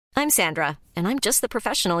I'm Sandra, and I'm just the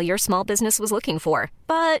professional your small business was looking for.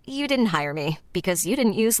 But you didn't hire me because you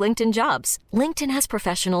didn't use LinkedIn Jobs. LinkedIn has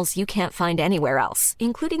professionals you can't find anywhere else,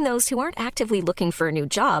 including those who aren't actively looking for a new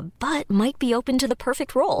job, but might be open to the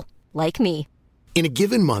perfect role, like me. In a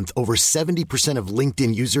given month, over 70% of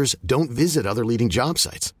LinkedIn users don't visit other leading job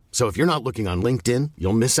sites. So if you're not looking on LinkedIn,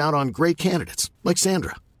 you'll miss out on great candidates like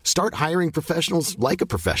Sandra. Start hiring professionals like a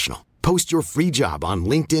professional. Post your free job on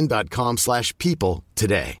linkedin.com/people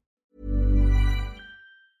today.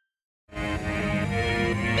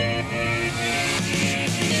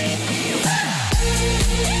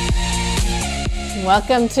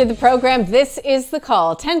 Welcome to the program. This is The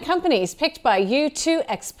Call. 10 companies picked by you, 2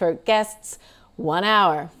 expert guests, 1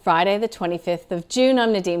 hour, Friday the 25th of June.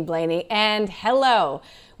 I'm Nadine Blaney, and hello.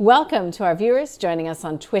 Welcome to our viewers joining us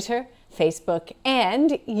on Twitter, Facebook,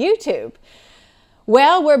 and YouTube.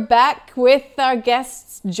 Well, we're back with our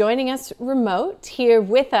guests joining us remote. Here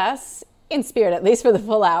with us, in spirit at least for the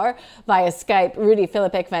full hour, via Skype, Rudi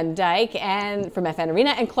Filapek-Vandyck and from FN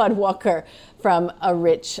Arena, and Claude Walker from A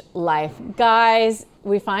Rich Life. Guys,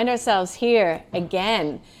 we find ourselves here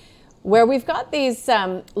again where we've got these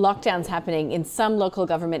lockdowns happening in some local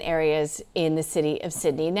government areas in the city of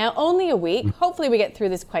Sydney. Now, only a week. Hopefully we get through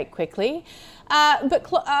this quite quickly. But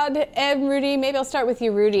Claude and Rudi, maybe I'll start with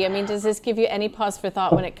you, Rudi. I mean, does this give you any pause for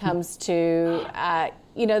thought when it comes to,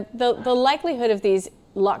 the likelihood of these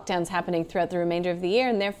lockdowns happening throughout the remainder of the year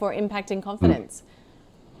and therefore impacting confidence?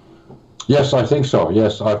 Yes, I think so.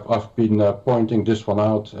 Yes, I've been pointing this one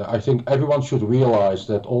out. I think everyone should realize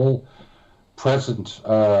that all present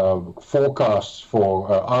forecasts for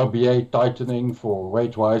RBA tightening, for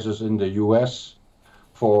rate rises in the US,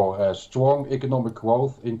 for strong economic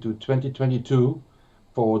growth into 2022,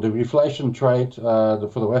 for the reflation trade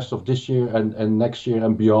for the rest of this year and next year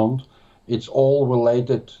and beyond. It's all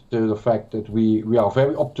related to the fact that we are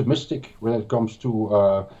very optimistic when it comes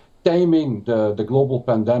to taming the global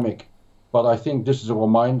pandemic. But I think this is a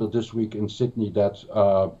reminder this week in Sydney that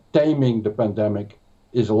taming the pandemic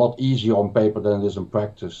is a lot easier on paper than it is in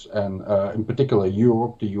practice. And in particular,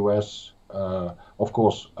 Europe, the US, of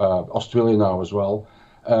course, Australia now as well.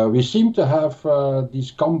 We seem to have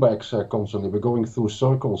these comebacks constantly. We're going through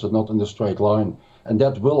circles and not in a straight line. And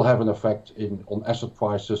that will have an effect on asset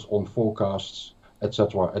prices, on forecasts,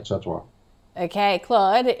 etc., etc. Okay,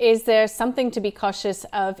 Claude, is there something to be cautious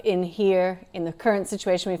of in the current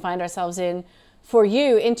situation we find ourselves in, for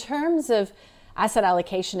you in terms of asset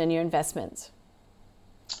allocation in your investments?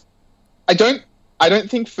 I don't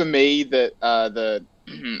think for me that the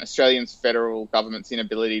Australian federal government's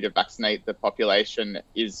inability to vaccinate the population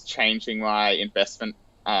is changing my investment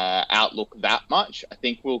outlook that much. I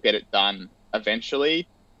think we'll get it done eventually.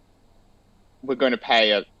 We're going to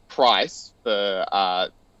pay a price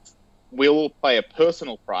for, we'll pay a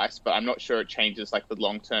personal price, but I'm not sure it changes like the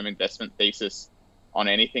long-term investment thesis on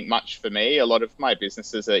anything much for me. A lot of my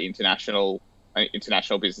businesses are international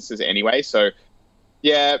businesses anyway. So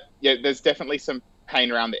yeah, there's definitely some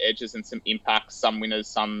pain around the edges and some impacts, some winners,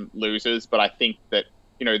 some losers. But I think that,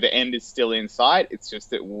 the end is still in sight. It's just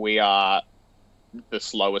that we are the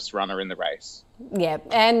slowest runner in the race. Yeah.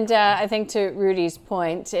 And I think to Rudi's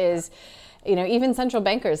point is, even central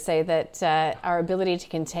bankers say that our ability to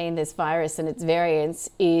contain this virus and its variants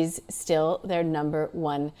is still their number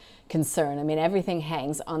one concern. I mean, everything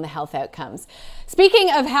hangs on the health outcomes. Speaking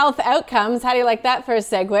of health outcomes, how do you like that for a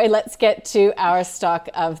segue? Let's get to our stock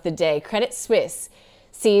of the day. Credit Suisse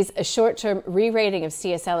sees a short-term re-rating of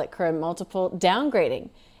CSL at current multiple, downgrading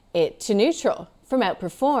it to neutral from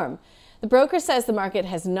outperform. The broker says the market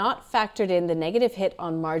has not factored in the negative hit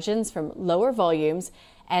on margins from lower volumes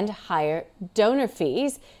and higher donor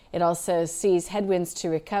fees. It also sees headwinds to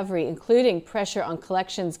recovery, including pressure on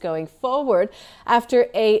collections going forward after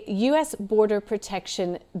a U.S. border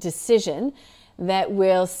protection decision that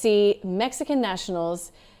will see Mexican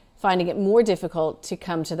nationals finding it more difficult to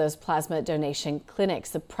come to those plasma donation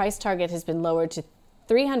clinics. The price target has been lowered to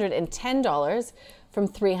 $310 from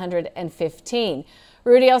 $315.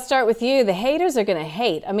 Rudi, I'll start with you. The haters are going to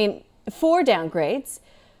hate. I mean, 4 downgrades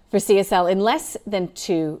for CSL in less than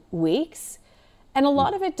 2 weeks. And a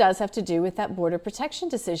lot of it does have to do with that border protection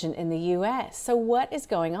decision in the U.S. So what is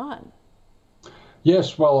going on?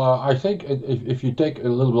 Yes, well, I think if you take a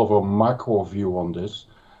little bit of a macro view on this,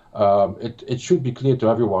 it should be clear to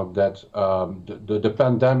everyone that the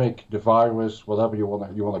pandemic, the virus, whatever you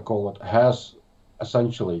want to call it, has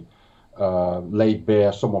essentially laid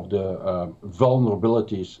bare some of the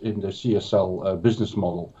vulnerabilities in the CSL business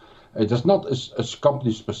model. It is not a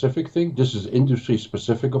company-specific thing. This is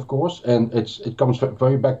industry-specific, of course, and it comes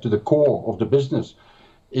very back to the core of the business.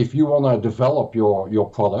 if you want to develop your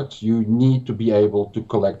products, you need to be able to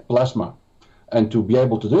collect plasma. And to be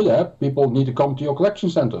able to do that, people need to come to your collection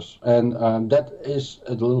centers. And that is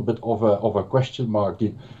a little bit of a question mark.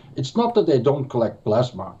 It's not that they don't collect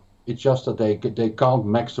plasma. It's just that they can't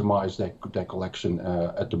maximize their collection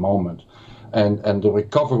at the moment. And the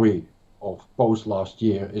recovery of post last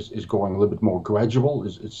year is going a little bit more gradual.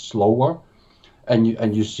 It's slower.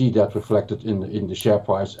 And you see that reflected in the share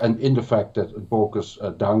price and in the fact that brokers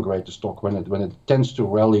downgrade the stock when it tends to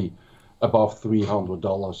rally above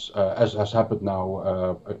 $300, as has happened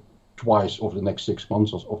now twice over the next 6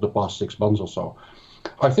 months or the past 6 months or so.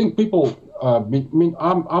 I think people.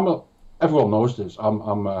 Everyone knows this.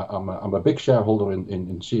 I'm a big shareholder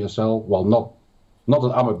in CSL. Well, not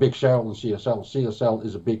that I'm a big shareholder in CSL. CSL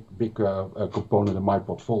is a big component of my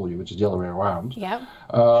portfolio, which is the other way around. Yeah.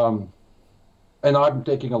 And I'm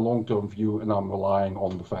taking a long-term view, and I'm relying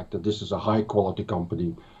on the fact that this is a high-quality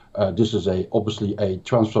company. This is obviously a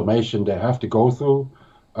transformation they have to go through.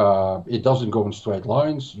 It doesn't go in straight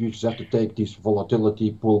lines. You just have to take these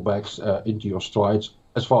volatility pullbacks into your strides,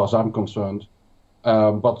 as far as I'm concerned.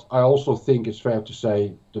 But I also think it's fair to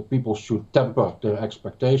say that people should temper their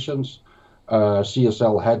expectations.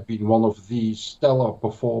 CSL had been one of the stellar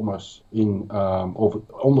performers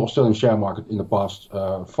on the Australian share market in the past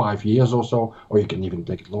 5 years or so, or you can even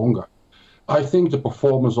take it longer. I think the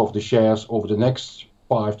performance of the shares over the next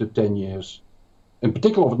 5 to 10 years, in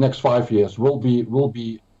particular over the next 5 years, will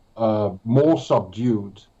be more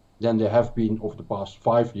subdued than they have been over the past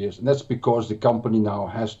 5 years, and that's because the company now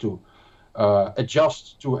has to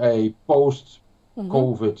adjust to a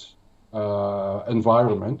post-COVID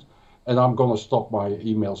environment. And I'm going to stop my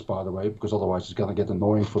emails, by the way, because otherwise it's going to get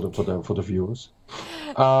annoying for the viewers.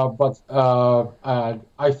 But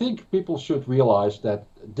I think people should realize that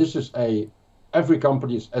this is every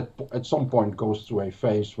company is at some point goes through a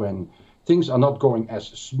phase when things are not going as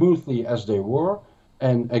smoothly as they were,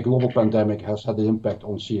 and a global pandemic has had an impact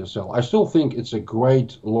on CSL. I still think it's a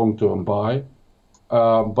great long-term buy,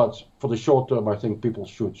 but for the short term, I think people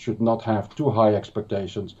should not have too high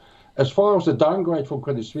expectations. As far as the downgrade from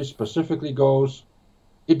Credit Suisse specifically goes,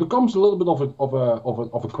 it becomes a little bit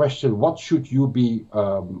of a question. What should you be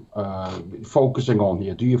focusing on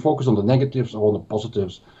here? Do you focus on the negatives or on the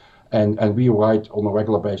positives? And we write on a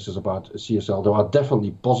regular basis about CSL. There are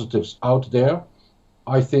definitely positives out there.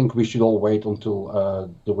 I think we should all wait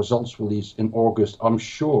until the results release in August. I'm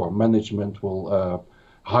sure management will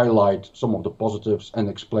highlight some of the positives and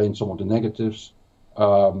explain some of the negatives.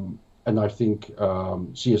 And I think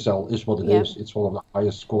CSL is what it is. It's one of the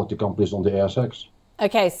highest quality companies on the ASX.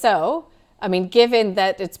 Okay, so, I mean, given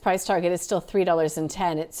that its price target is still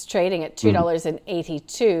 $3.10, it's trading at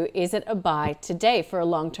 $2.82. Is it a buy today for a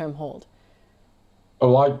long-term hold?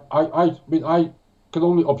 Oh, I mean, I can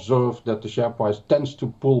only observe that the share price tends to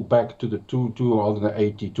pull back to the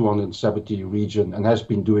 280, 270 region and has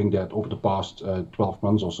been doing that over the past 12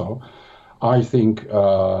 months or so. I think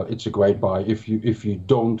it's a great buy if you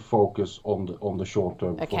don't focus on the short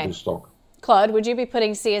term for this stock. Claude, would you be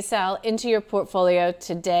putting CSL into your portfolio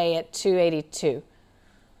today at 282?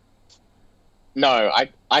 No,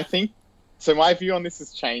 I think so. My view on this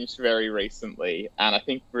has changed very recently, and I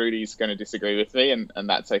think Rudi's going to disagree with me, and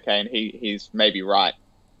that's okay, and he's maybe right.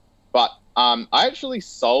 But I actually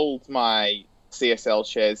sold my CSL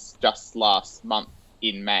shares just last month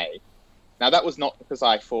in May. Now, that was not because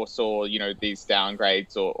I foresaw, these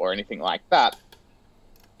downgrades or anything like that.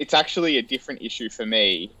 It's actually a different issue for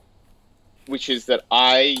me, which is that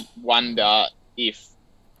I wonder if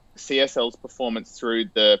CSL's performance through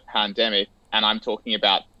the pandemic, and I'm talking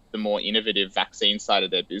about the more innovative vaccine side of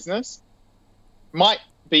their business, might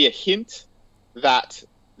be a hint that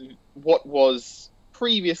what was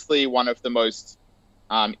previously one of the most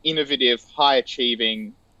innovative,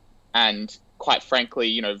 high-achieving, and quite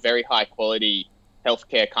frankly, very high quality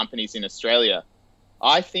healthcare companies in Australia,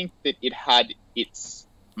 I think that it had its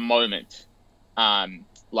moment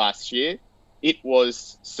last year. It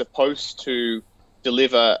was supposed to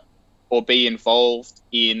deliver or be involved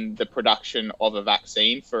in the production of a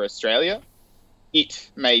vaccine for Australia.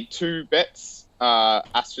 It made two bets,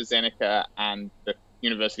 AstraZeneca and the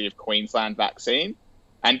University of Queensland vaccine,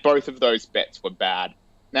 and both of those bets were bad.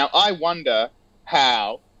 Now, I wonder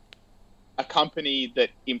how a company that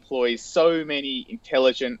employs so many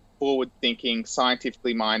intelligent, forward-thinking,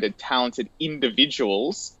 scientifically minded, talented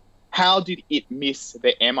individuals, how did it miss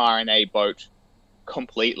the mRNA boat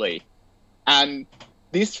completely? And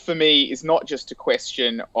this, for me, is not just a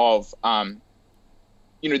question of,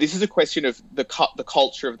 this is a question of the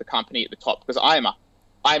culture of the company at the top, because I am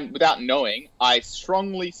without knowing, I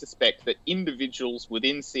strongly suspect that individuals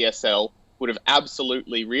within CSL would have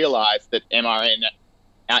absolutely realized that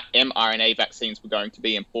mRNA vaccines were going to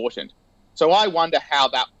be important. So I wonder how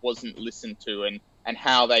that wasn't listened to and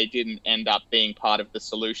how they didn't end up being part of the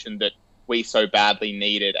solution that we so badly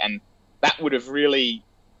needed. And that would have really,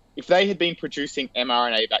 if they had been producing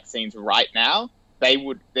mRNA vaccines right now,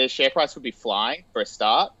 their share price would be flying for a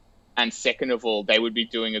start. And second of all, they would be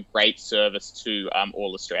doing a great service to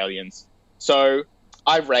all Australians. So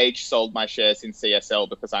I rage sold my shares in CSL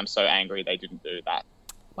because I'm so angry they didn't do that.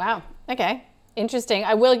 Wow. Okay. Interesting.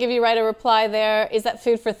 I will give you right a reply there. Is that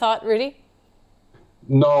food for thought, Rudi?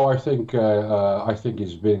 No, I think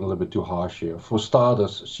he's being a little bit too harsh here. For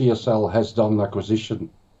starters, CSL has done an acquisition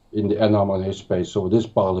in the mRNA space, so it is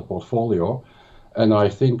part of the portfolio. And I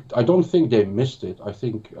don't think they missed it. I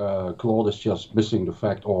think Claude is just missing the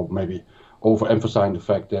fact, or maybe overemphasizing the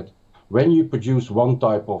fact that when you produce one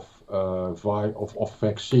type of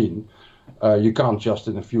vaccine, you can't just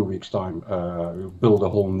in a few weeks' time build a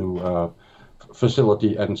whole new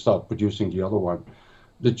facility and start producing the other one.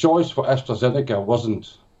 The choice for AstraZeneca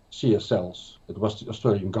wasn't CSL's. It was the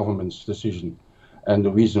Australian government's decision. And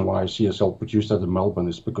the reason why CSL produced that in Melbourne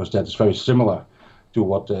is because that is very similar to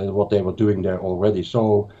what they were doing there already.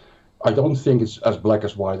 So I don't think it's as black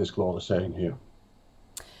as white as Claude is saying here.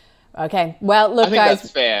 Okay. Well, look, guys.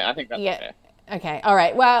 That's fair. I think that's fair. Okay. All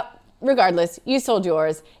right. Well, regardless, you sold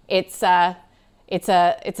yours. It's a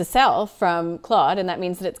sell from Claude, and that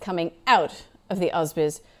means that it's coming out of the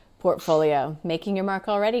AusBiz portfolio. Making your mark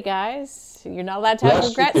already, guys. You're not allowed to have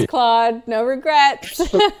regrets, Claude. No regrets.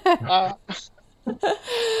 All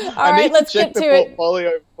right, let's get to it.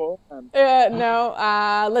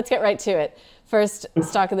 Let's get right to it. First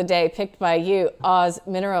stock of the day picked by you, Oz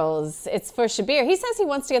Minerals. It's for Shabir. He says he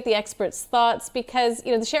wants to get the experts' thoughts because,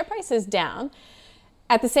 the share price is down.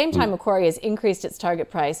 At the same time, Macquarie has increased its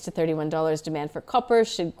target price to $31. Demand for copper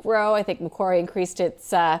should grow. I think Macquarie increased its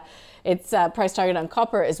price target on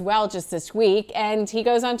copper as well just this week. And he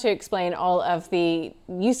goes on to explain all of the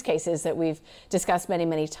use cases that we've discussed many,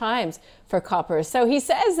 many times for copper. So he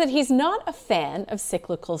says that he's not a fan of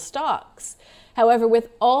cyclical stocks. However, with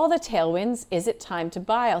all the tailwinds, is it time to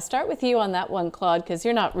buy? I'll start with you on that one, Claude, because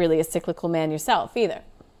you're not really a cyclical man yourself either.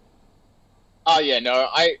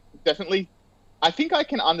 I think I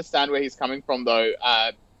can understand where he's coming from, though,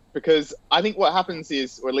 because I think what happens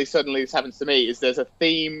is, or at least certainly this happens to me, is there's a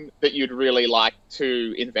theme that you'd really like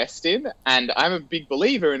to invest in, and I'm a big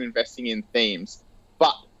believer in investing in themes.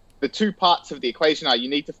 But the two parts of the equation are you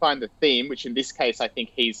need to find the theme, which in this case I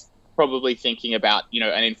think he's probably thinking about,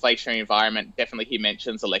 an inflationary environment. Definitely he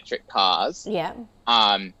mentions electric cars. Yeah.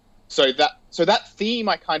 So that theme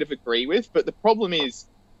I kind of agree with, but the problem is,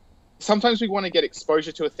 sometimes we want to get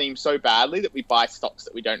exposure to a theme so badly that we buy stocks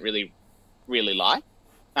that we don't really, really like.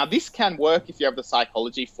 Now, this can work if you have the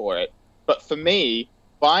psychology for it. But for me,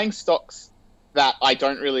 buying stocks that I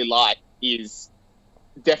don't really like is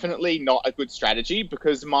definitely not a good strategy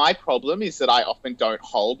because my problem is that I often don't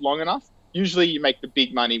hold long enough. Usually you make the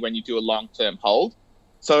big money when you do a long-term hold.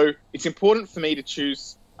 So it's important for me to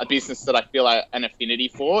choose a business that I feel an affinity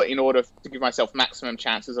for in order to give myself maximum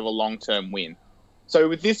chances of a long-term win. So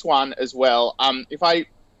with this one as well,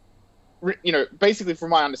 basically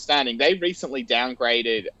from my understanding, they recently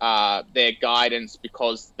downgraded their guidance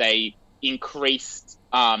because they increased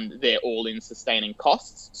their all-in sustaining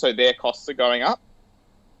costs. So their costs are going up.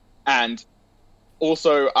 And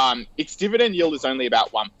also, its dividend yield is only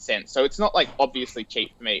about 1%. So it's not obviously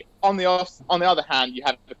cheap for me. On the other hand, you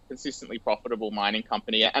have a consistently profitable mining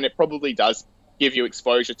company, and it probably does give you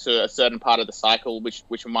exposure to a certain part of the cycle,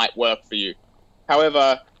 which might work for you.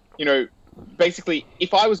 However, basically,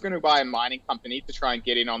 if I was going to buy a mining company to try and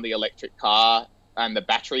get in on the electric car and the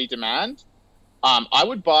battery demand, I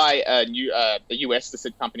would buy a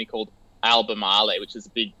US-listed company called Albemarle, which is a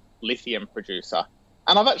big lithium producer.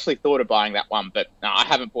 And I've actually thought of buying that one, but no, I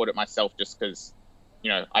haven't bought it myself just because,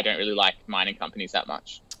 I don't really like mining companies that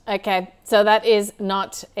much. Okay, so that is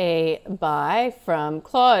not a buy from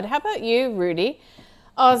Claude. How about you, Rudi?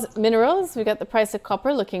 Oz Minerals, we've got the price of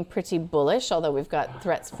copper looking pretty bullish, although we've got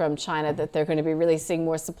threats from China that they're going to be releasing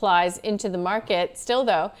more supplies into the market. Still,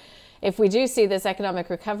 though, if we do see this economic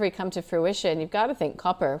recovery come to fruition, you've got to think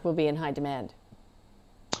copper will be in high demand.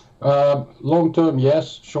 Long term,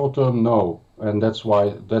 yes. Short term, no. And that's why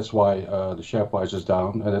the share price is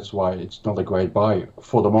down, and that's why it's not a great buy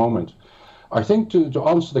for the moment. I think to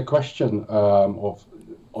answer the question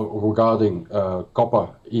regarding copper,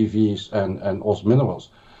 EVs, and Oz Minerals,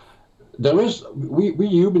 we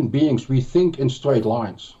human beings, we think in straight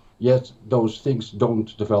lines, yet those things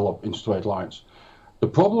don't develop in straight lines. The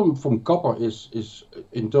problem from copper is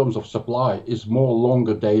in terms of supply, is more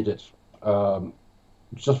longer dated.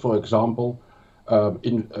 Just for example,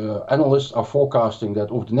 analysts are forecasting that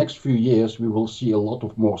over the next few years we will see a lot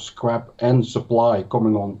of more scrap and supply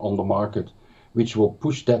coming on the market, which will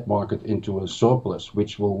push that market into a surplus,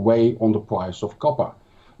 which will weigh on the price of copper.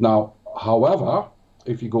 Now, however,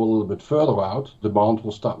 if you go a little bit further out, demand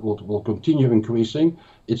will continue increasing.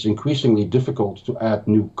 It's increasingly difficult to add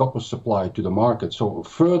new copper supply to the market. So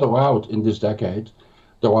further out in this decade,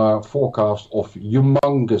 there are forecasts of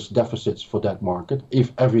humongous deficits for that market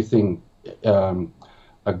if everything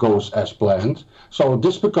goes as planned. So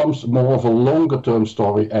this becomes more of a longer-term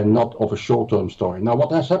story and not of a short-term story. Now,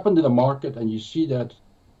 what has happened in the market, and you see that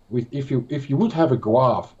if you would have a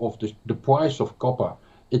graph of the price of copper,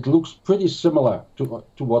 it looks pretty similar to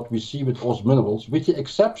what we see with OZ Minerals, with the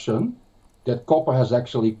exception that copper has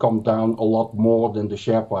actually come down a lot more than the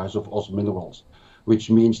share price of OZ Minerals, which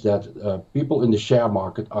means that people in the share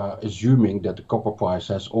market are assuming that the copper price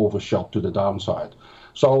has overshot to the downside.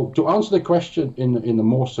 So to answer the question in a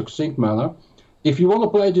more succinct manner, if you want to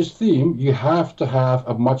play this theme, you have to have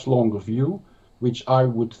a much longer view, which I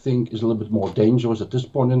would think is a little bit more dangerous at this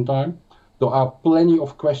point in time. There are plenty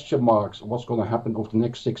of question marks on what's going to happen over the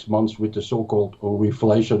next 6 months with the so-called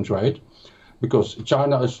reflation trade, because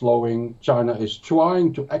China is slowing. China is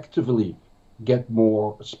trying to actively get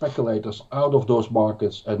more speculators out of those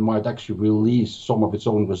markets and might actually release some of its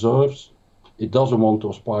own reserves. It doesn't want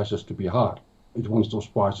those prices to be high. It wants those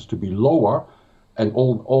prices to be lower, and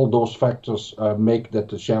all those factors make that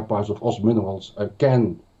the share price of OZ Minerals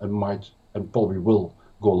can and might and probably will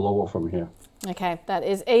go lower from here. Okay, that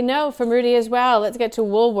is a no from Rudi as well. Let's get to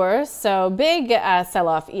Woolworths. So big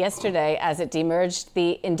sell-off yesterday as it demerged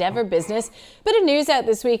the Endeavour business. Bit of news out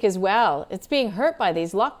this week as well. It's being hurt by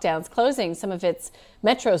these lockdowns, closing some of its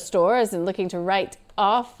metro stores and looking to write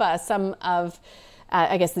off some of,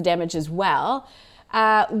 I guess, the damage as well.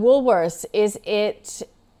 Woolworths, is it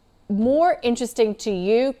more interesting to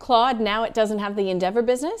you, Claude, now it doesn't have the Endeavour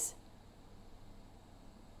business?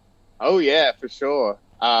 Oh, yeah, for sure.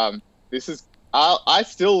 I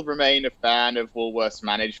still remain a fan of Woolworths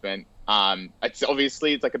management. It's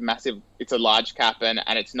like it's a large cap and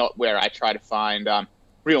it's not where I try to find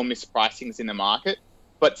real mispricings in the market.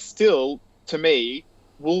 But still, to me,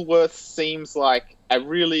 Woolworths seems like a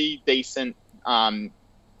really decent,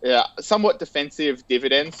 somewhat defensive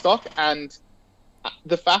dividend stock. And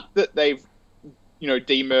the fact that they've,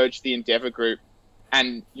 demerged the Endeavour Group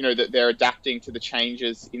and, that they're adapting to the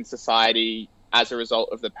changes in society as a result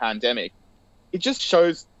of the pandemic, it just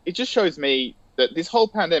shows me that this whole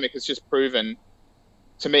pandemic has just proven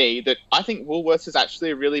to me that I think Woolworths is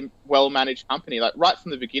actually a really well-managed company. Like right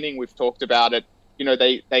from the beginning, we've talked about it.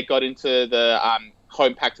 They got into the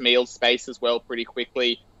home-packed meals space as well pretty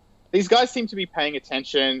quickly. These guys seem to be paying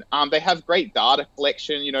attention. They have great data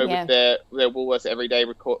collection, with their Woolworths Everyday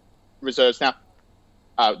Reserves. Now,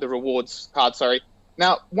 the rewards card, sorry.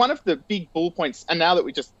 Now, one of the big bull points, and now that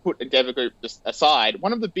we just put Endeavour Group just aside,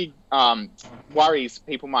 one of the big worries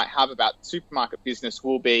people might have about the supermarket business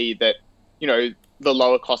will be that, the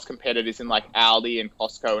lower cost competitors in like Aldi and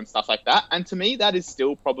Costco and stuff like that. And to me, that is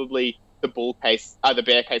still probably the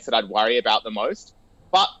bear case that I'd worry about the most.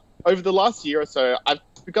 But over the last year or so, I've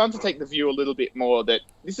begun to take the view a little bit more that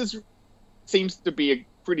seems to be a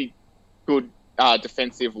pretty good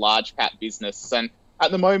defensive large cap business. And at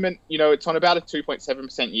the moment, it's on about a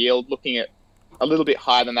 2.7% yield, looking at a little bit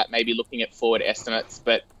higher than that, maybe looking at forward estimates.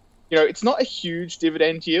 But, it's not a huge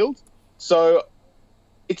dividend yield. So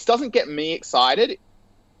it doesn't get me excited.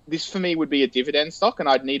 This, for me, would be a dividend stock, and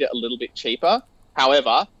I'd need it a little bit cheaper.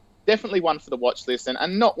 However, definitely one for the watch list,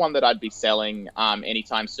 and not one that I'd be selling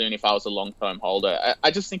anytime soon if I was a long-term holder. I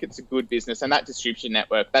just think it's a good business, and that distribution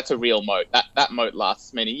network, that's a real moat. That moat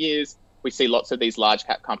lasts many years. We see lots of these large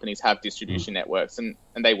cap companies have distribution networks, and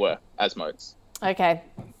they work as moats. Okay.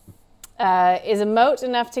 Is a moat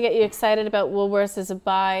enough to get you excited about Woolworths as a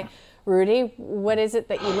buy? Rudi, what is it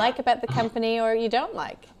that you like about the company or you don't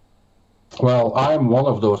like? Well, I'm one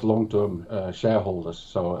of those long-term shareholders,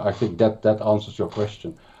 so I think that answers your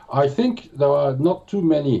question. I think there are not too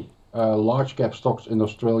many large cap stocks in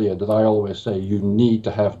Australia that I always say you need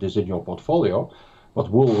to have this in your portfolio,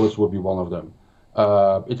 but Woolworths will be one of them.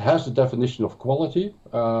 It has the definition of quality.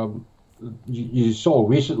 You saw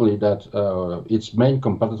recently that its main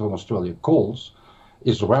competitor in Australia, Coles,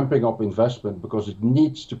 is ramping up investment because it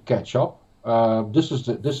needs to catch up. This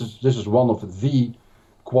is one of the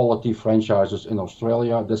quality franchises in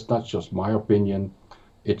Australia. That's not just my opinion.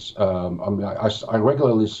 It's I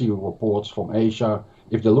regularly see reports from Asia,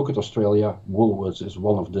 if they look at Australia, Woolworths is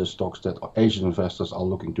one of the stocks that Asian investors are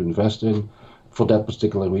looking to invest in for that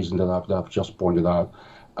particular reason that I've just pointed out.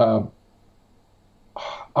 I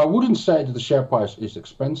wouldn't say that the share price is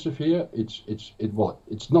expensive here. It's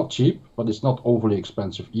not cheap, but it's not overly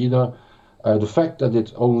expensive either. The fact that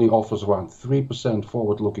it only offers around 3%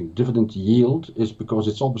 forward-looking dividend yield is because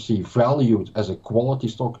it's obviously valued as a quality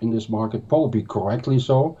stock in this market, probably correctly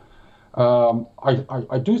so.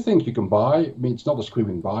 I do think you can buy. I mean, it's not a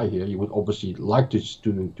screaming buy here. You would obviously like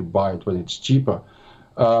to buy it when it's cheaper.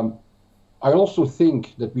 I also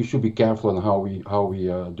think that we should be careful in how we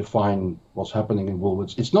define what's happening in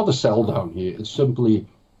Woolworths. It's not a sell down here. It's simply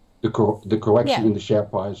the correction in the share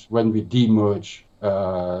price when we demerge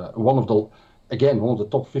one of the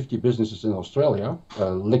top 50 businesses in Australia,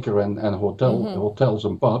 liquor and hotels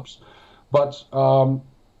and pubs. But I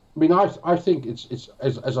mean, I think it's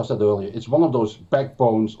as I said earlier, it's one of those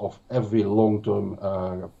backbones of every long-term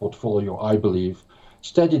portfolio, I believe.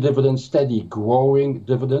 Steady dividends, steady growing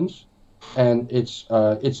dividends, and it's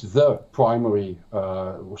the primary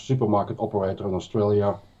supermarket operator in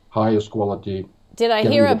Australia, highest quality. Did I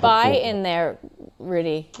hear a buy in there,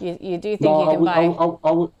 Rudi? You do think you can buy?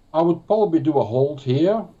 I would probably do a hold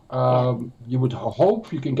here. You would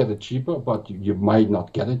hope you can get it cheaper, but you might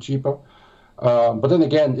not get it cheaper. But then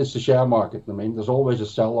again, it's the share market. I mean, there's always a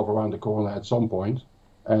sell-off around the corner at some point,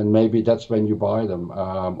 and maybe that's when you buy them.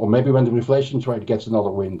 Or maybe when the reflation trade gets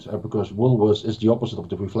another wind, because Woolworths is the opposite of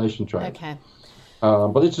the reflation trade. Okay.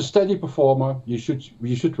 But it's a steady performer. You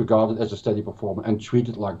should regard it as a steady performer and treat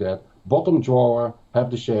it like that. Bottom drawer, have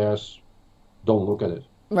the shares, don't look at it.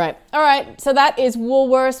 Right. All right. So that is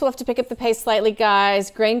Woolworths. We'll have to pick up the pace slightly, guys.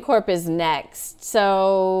 GrainCorp is next.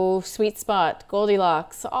 So sweet spot,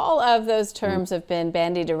 Goldilocks, all of those terms have been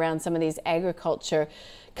bandied around some of these agriculture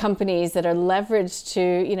companies that are leveraged to,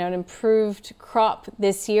 an improved crop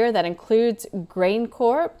this year. That includes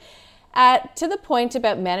GrainCorp. To the point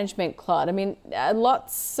about management, Claude, I mean,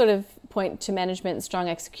 lots sort of point to management and strong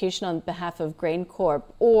execution on behalf of GrainCorp.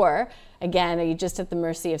 Or, again, are you just at the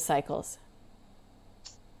mercy of cycles?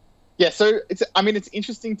 Yeah, so it's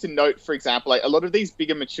interesting to note, for example, like a lot of these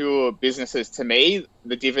bigger mature businesses, to me,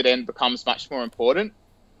 the dividend becomes much more important.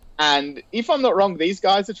 And if I'm not wrong, these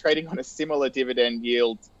guys are trading on a similar dividend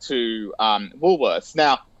yield to Woolworths.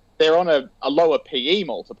 Now, they're on a lower PE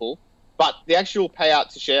multiple, but the actual payout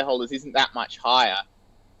to shareholders isn't that much higher.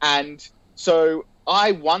 And so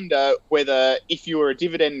I wonder whether if you were a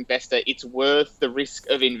dividend investor, it's worth the risk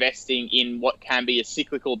of investing in what can be a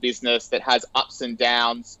cyclical business that has ups and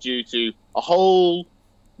downs due to a whole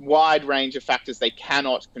wide range of factors they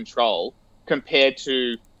cannot control, compared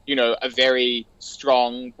to, a very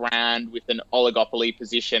strong brand with an oligopoly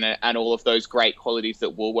position and all of those great qualities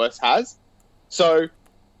that Woolworths has. So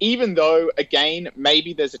even though, again,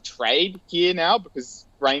 maybe there's a trade here now because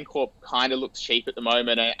GrainCorp kind of looks cheap at the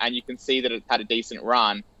moment and you can see that it had a decent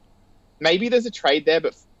run, maybe there's a trade there,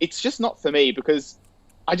 but it's just not for me because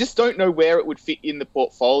I just don't know where it would fit in the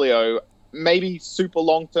portfolio. Maybe super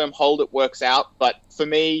long-term hold it works out, but for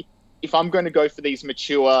me, if I'm going to go for these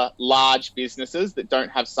mature, large businesses that don't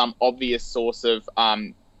have some obvious source of,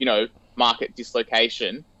 market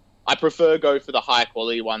dislocation, I prefer go for the high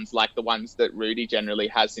quality ones like the ones that Rudi generally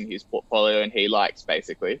has in his portfolio and he likes,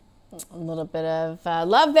 basically. A little bit of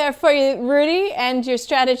love there for you, Rudi, and your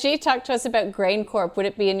strategy. Talk to us about GrainCorp. Would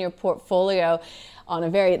it be in your portfolio on a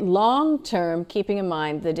very long term, keeping in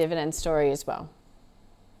mind the dividend story as well?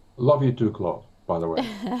 Love you too, Claude, by the way.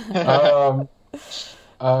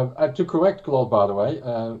 To correct Claude, by the way,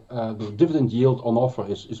 the dividend yield on offer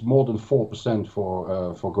is more than 4%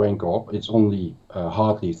 for GrainCorp. It's only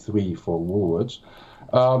hardly 3% for Woolworths.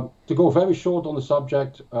 To go very short on the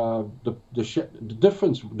subject, the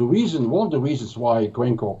difference, one of the reasons why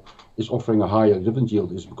GrainCorp is offering a higher dividend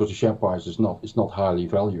yield is because the share price is not highly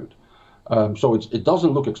valued. So it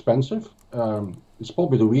doesn't look expensive. It's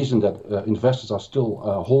probably the reason that investors are still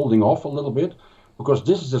holding off a little bit, because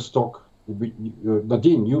this is a stock.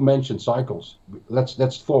 Nadine, you mentioned cycles.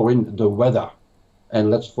 Let's throw in the weather,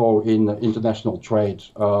 and let's throw in international trade.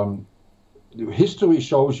 History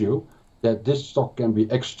shows you that this stock can be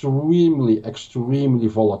extremely, extremely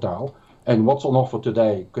volatile, and what's on offer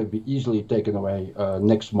today could be easily taken away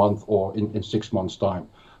next month or in 6 months' time.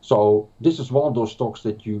 So this is one of those stocks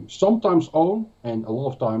that you sometimes own, and a lot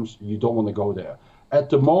of times you don't want to go there. At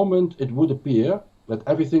the moment, it would appear that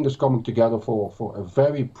everything is coming together for a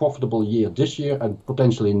very profitable year this year and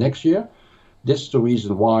potentially next year. This is the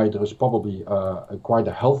reason why there is probably quite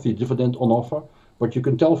a healthy dividend on offer. But you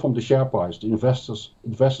can tell from the share price, the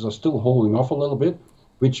investors are still holding off a little bit,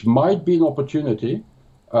 which might be an opportunity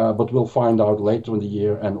but we'll find out later in the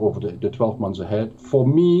year and over the 12 months ahead. For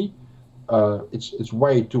me, it's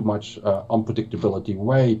way too much unpredictability,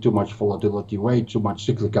 way too much volatility, way too much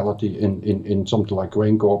cyclicality in something like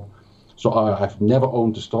GrainCorp. So I've never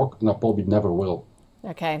owned the stock, and I probably never will.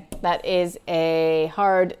 Okay, that is a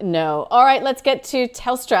hard no. All right, let's get to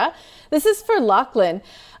Telstra. This is for Lachlan.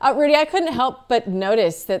 Rudi, I couldn't help but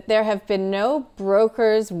notice that there have been no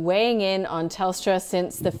brokers weighing in on Telstra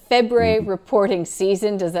since the February reporting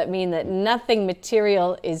season. Does that mean that nothing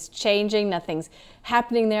material is changing, nothing's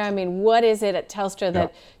happening there? I mean, what is it at Telstra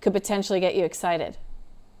that could potentially get you excited?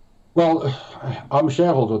 Well, I'm a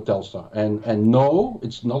shareholder of Telstra, and no,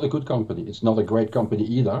 it's not a good company. It's not a great company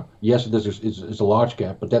either. Yes, it's a large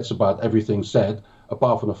cap, but that's about everything said,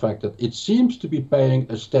 apart from the fact that it seems to be paying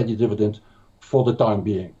a steady dividend for the time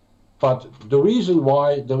being. But the reason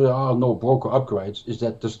why there are no broker upgrades is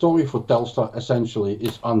that the story for Telstra essentially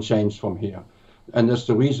is unchanged from here. And that's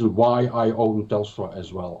the reason why I own Telstra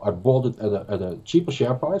as well. I bought it at a cheaper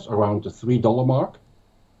share price, around the $3 mark.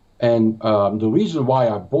 And the reason why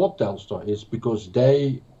I bought Telstra is because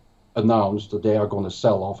they announced that they are going to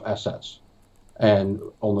sell off assets. And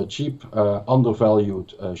on a cheap,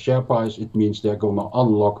 undervalued share price, it means they're going to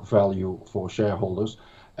unlock value for shareholders.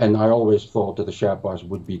 And I always thought that the share price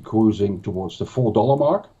would be cruising towards the $4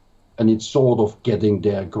 mark. And it's sort of getting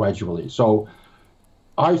there gradually. So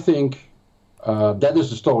I think that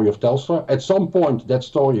is the story of Telstra. At some point, that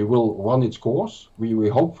story will run its course. We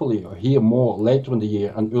hopefully hear more later in the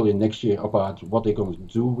year and early next year about what they're going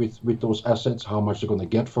to do with those assets, how much they're going to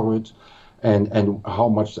get for it, and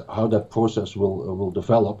how that process will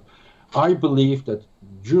develop. I believe that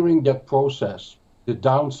during that process, the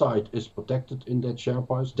downside is protected in that share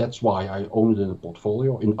price. That's why I own it in the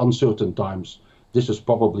portfolio. In uncertain times, this is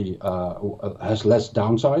probably has less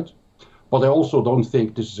downside. But I also don't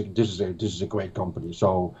think this is a great company.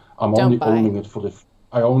 So I'm only owning it for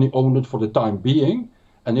the time being.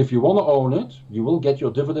 And if you want to own it, you will get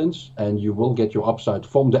your dividends and you will get your upside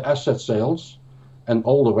from the asset sales, and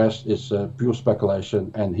all the rest is pure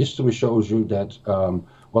speculation. And history shows you that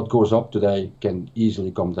what goes up today can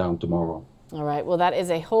easily come down tomorrow. All right. Well, that is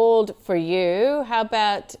a hold for you. How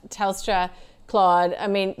about Telstra, Claude? I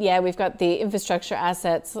mean, yeah, we've got the infrastructure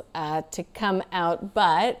assets to come out,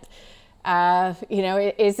 but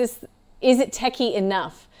is it techie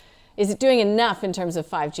enough? Is it doing enough in terms of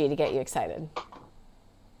 5G to get you excited?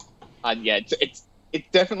 It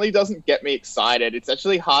definitely doesn't get me excited. It's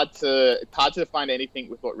actually hard to find anything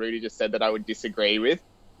with what Rudi just said that I would disagree with,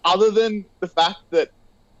 other than the fact that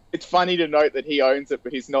it's funny to note that he owns it,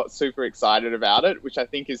 but he's not super excited about it, which I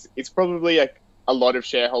think is probably a lot of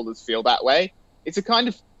shareholders feel that way. It's kind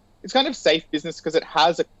of safe business because it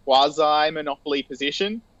has a quasi monopoly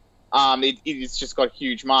position. It's just got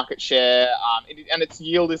huge market share, and its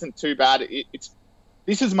yield isn't too bad.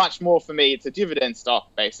 This is much more for me. It's a dividend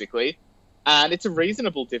stock, basically, and it's a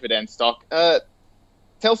reasonable dividend stock.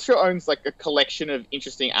 Telstra owns like a collection of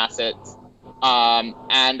interesting assets,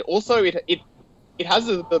 and also it has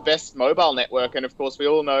the best mobile network, and of course we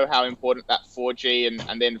all know how important that 4G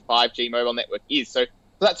and then 5G mobile network is. So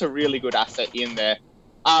that's a really good asset in there.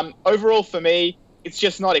 Overall, for me, it's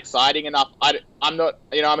just not exciting enough. I'm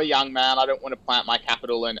a young man. I don't want to plant my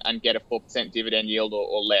capital and get a 4% dividend yield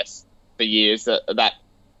or less for years. That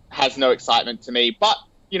has no excitement to me. But,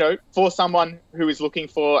 for someone who is looking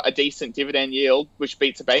for a decent dividend yield, which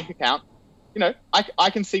beats a bank account, I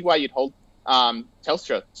can see why you'd hold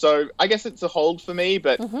Telstra. So I guess it's a hold for me,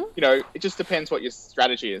 but, it just depends what your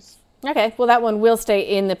strategy is. Okay, well, that one will stay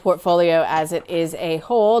in the portfolio as it is a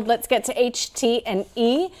hold. Let's get to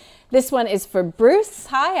HT&E. This one is for Bruce.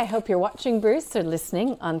 Hi, I hope you're watching, Bruce, or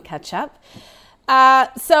listening on Catch Up.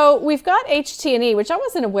 So we've got HT&E, which I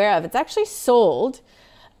wasn't aware of. It's actually sold,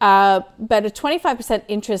 but a 25%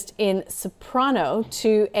 interest in Soprano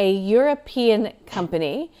to a European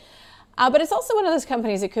company. But it's also one of those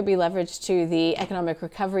companies that could be leveraged to the economic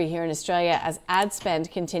recovery here in Australia as ad spend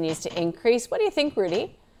continues to increase. What do you think,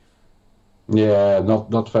 Rudi? Yeah,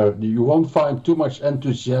 not fair. You won't find too much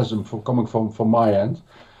enthusiasm coming from my end.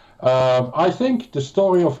 I think the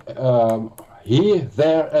story of Here,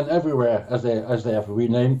 There, and Everywhere, as they have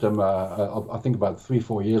renamed them, I think about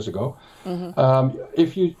 3-4 years ago. Mm-hmm.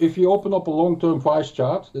 If you open up a long-term price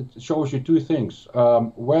chart, it shows you two things: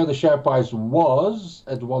 where the share price was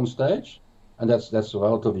at one stage, and that's a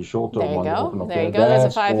relatively short-term one. There you go.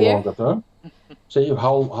 There's a 5-year. See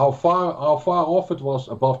how far off it was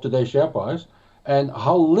above today's share price, and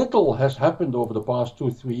how little has happened over the past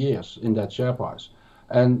 2-3 years in that share price.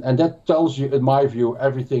 And that tells you, in my view,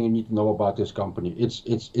 everything you need to know about this company.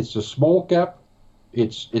 It's a small cap,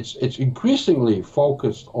 it's increasingly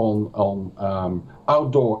focused on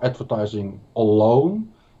outdoor advertising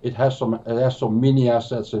alone. It has some mini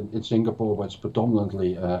assets in Singapore, but it's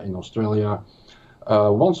predominantly in Australia.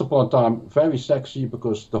 Once upon a time, very sexy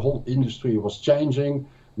because the whole industry was changing.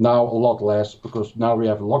 Now a lot less because now we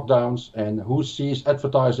have lockdowns, and who sees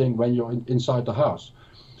advertising when you're inside the house?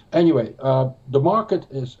 Anyway, the market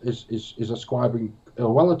is ascribing a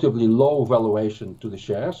relatively low valuation to the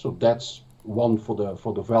shares, so that's one for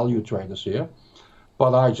the value traders here.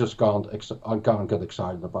 But I just can't get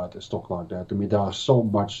excited about a stock like that. I mean, there are so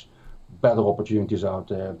much better opportunities out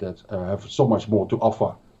there that have so much more to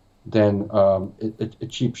offer than a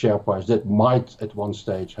cheap share price that might at one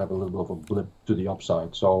stage have a little bit of a blip to the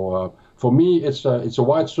upside. So for me, it's a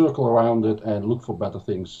wide circle around it, and look for better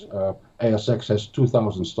things. ASX has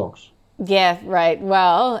 2,000 stocks. Yeah, right.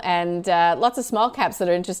 Well, and lots of small caps that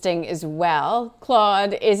are interesting as well.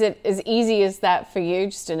 Claude, is it as easy as that for you,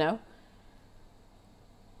 just to know?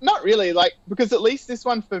 Not really, because at least this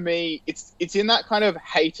one for me, it's in that kind of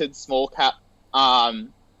hated small cap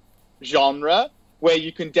genre, where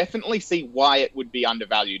you can definitely see why it would be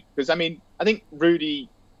undervalued. Because, I mean, I think Rudi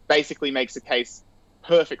basically makes a case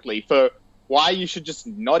perfectly for why you should just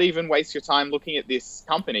not even waste your time looking at this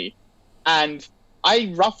company. And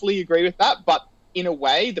I roughly agree with that, but in a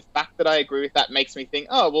way, the fact that I agree with that makes me think,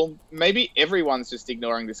 oh, well, maybe everyone's just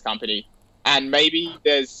ignoring this company, and maybe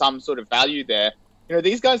there's some sort of value there. You know,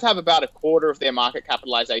 these guys have about a quarter of their market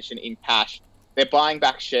capitalization in cash. They're buying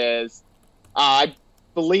back shares. I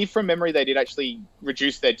believe from memory they did actually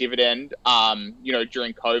reduce their dividend,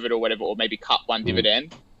 during COVID or whatever, or maybe cut one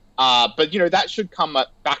dividend. But, that should come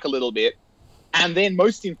back a little bit. And then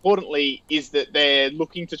most importantly is that they're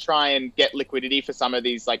looking to try and get liquidity for some of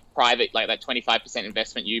these private, that 25%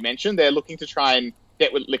 investment you mentioned. They're looking to try and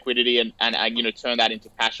get liquidity and turn that into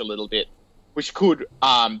cash a little bit, which could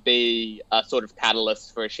be a sort of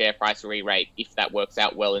catalyst for a share price re-rate if that works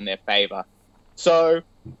out well in their favor. So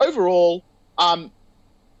overall,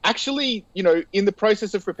 actually, in the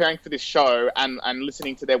process of preparing for this show and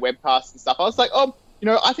listening to their webcasts and stuff, I was like,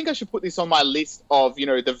 I think I should put this on my list of,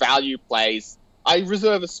 the value plays. I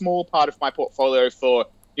reserve a small part of my portfolio for,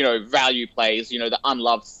 value plays, the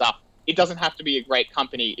unloved stuff. It doesn't have to be a great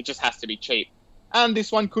company. It just has to be cheap. And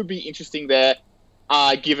this one could be interesting there,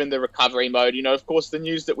 given the recovery mode. Of course, the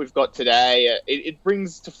news that we've got today, it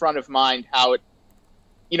brings to front of mind how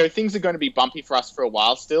things are going to be bumpy for us for a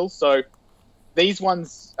while still. So these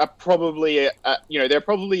ones are probably, they're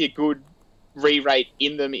probably a good re-rate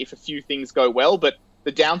in them if a few things go well. But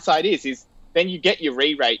the downside is then you get your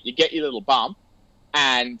re-rate, you get your little bump,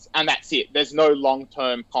 and that's it. There's no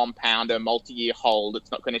long-term compounder, multi-year hold. It's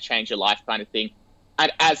not going to change your life kind of thing.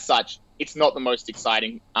 And as such, it's not the most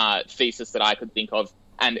exciting thesis that I could think of.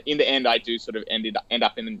 And in the end, I do sort of end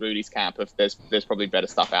up in Rudi's camp of there's probably better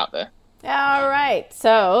stuff out there. All right.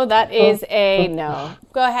 So that is a no.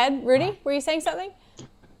 Go ahead, Rudi. Were you saying something?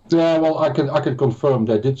 Yeah, well, I can confirm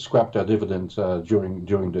they did scrap their dividend during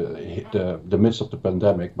the midst of the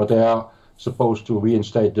pandemic, but they are supposed to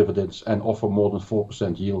reinstate dividends and offer more than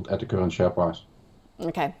 4% yield at the current share price.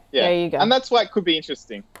 Okay, yeah. There you go. And that's why it could be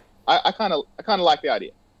interesting. I kind of like the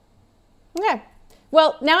idea. Okay.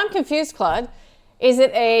 Well, now I'm confused, Claude. Is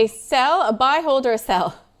it a sell, a buy, hold, or a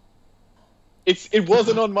sell? It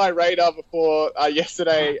wasn't on my radar before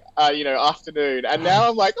yesterday, afternoon, and now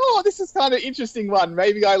I'm like, oh, this is kind of interesting one.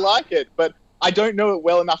 Maybe I like it, but I don't know it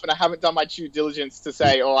well enough, and I haven't done my due diligence to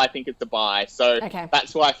say, I think it's a buy. So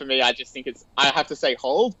That's why for me, I just think I have to say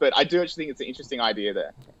hold, but I do actually think it's an interesting idea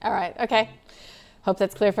there. All right. Okay. Hope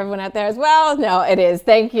that's clear for everyone out there as well. No, it is.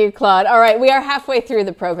 Thank you, Claude. All right. We are halfway through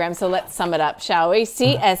the program, so let's sum it up, shall we?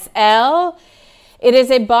 CSL. It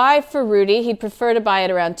is a buy for Rudi. He'd prefer to buy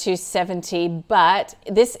it around 270, but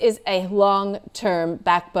this is a long-term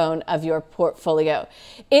backbone of your portfolio.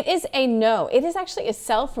 It is a no. It is actually a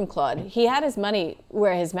sell from Claude. He had his money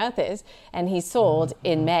where his mouth is, and he sold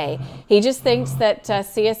in May. He just thinks that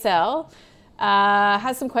CSL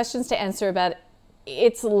has some questions to answer about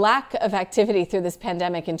its lack of activity through this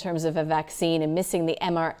pandemic in terms of a vaccine and missing the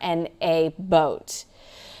mRNA boat.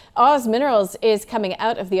 Oz Minerals is coming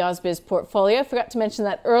out of the AusBiz portfolio. Forgot to mention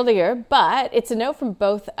that earlier, but it's a no from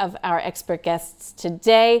both of our expert guests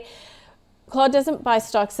today. Claude doesn't buy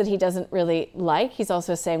stocks that he doesn't really like. He's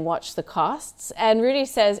also saying watch the costs. And Rudi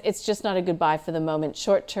says it's just not a good buy for the moment.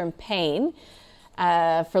 Short-term pain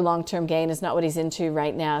for long-term gain is not what he's into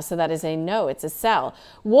right now. So that is a no. It's a sell.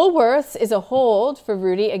 Woolworths is a hold for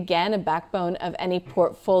Rudi. Again, a backbone of any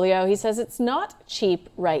portfolio. He says it's not cheap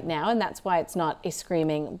right now, and that's why it's not a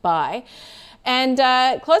screaming buy. And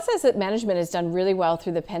Claude says that management has done really well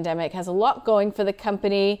through the pandemic, has a lot going for the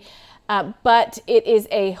company, but it is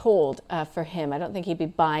a hold for him. I don't think he'd be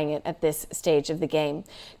buying it at this stage of the game.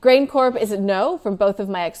 Grain Corp is a no from both of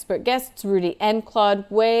my expert guests, Rudi and Claude.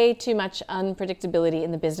 Way too much unpredictability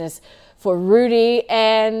in the business for Rudi.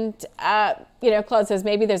 And, Claude says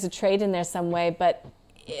maybe there's a trade in there somewhere, but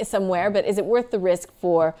is it worth the risk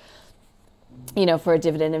for a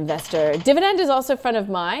dividend investor? Dividend is also front of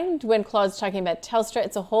mind when Claude's talking about Telstra.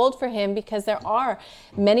 It's a hold for him because there are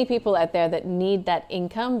many people out there that need that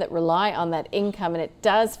income, that rely on that income, and it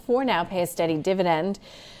does, for now, pay a steady dividend.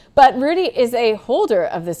 But Rudi is a holder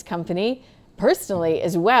of this company personally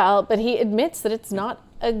as well, but he admits that it's not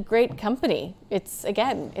a great company. It's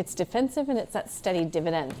defensive, and it's that steady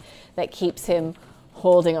dividend that keeps him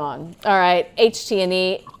holding on. All right,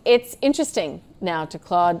 HT&E, it's interesting now to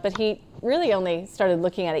Claude, but he really only started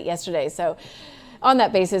looking at it yesterday. So on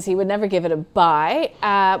that basis, he would never give it a buy.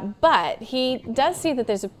 But he does see that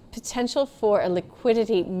there's a potential for a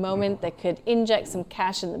liquidity moment that could inject some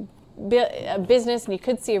cash in the business, and you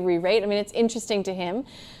could see a re-rate. I mean, it's interesting to him,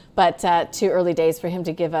 but too early days for him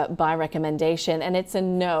to give a buy recommendation. And it's a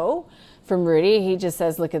no from Rudi. He just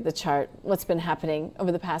says, look at the chart. What's been happening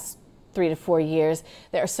over the past 3 to 4 years?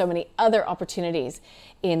 There are so many other opportunities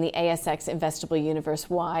in the ASX investable universe.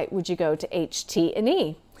 Why would you go to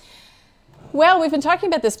HT&E? Well, we've been talking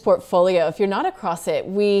about this portfolio. If you're not across it,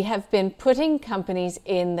 we have been putting companies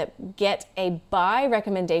in that get a buy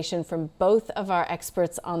recommendation from both of our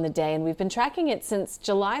experts on the day, and we've been tracking it since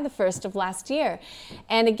July the 1st of last year.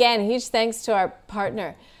 And again, huge thanks to our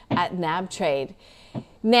partner at NAB Trade.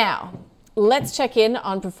 Now, let's check in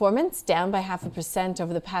on performance, down by 0.5%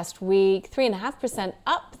 over the past week, 3.5%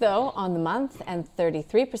 up though on the month, and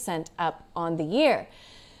 33% up on the year.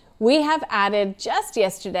 We have added just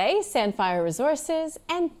yesterday Sandfire Resources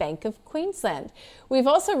and Bank of Queensland. We've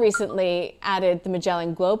also recently added the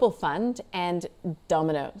Magellan Global Fund and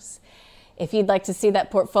Domino's. If you'd like to see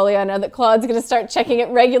that portfolio, I know that Claude's going to start checking it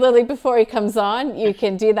regularly before he comes on. You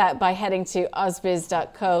can do that by heading to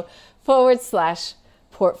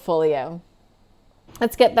ausbiz.co/portfolio.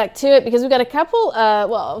 Let's get back to it because we've got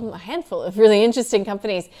a handful of really interesting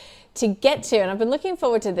companies to get to, and I've been looking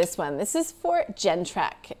forward to this one. This is for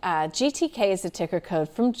Gentrack. GTK is the ticker code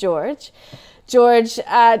from George. George,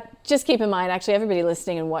 just keep in mind, actually everybody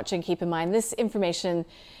listening and watching, keep in mind this information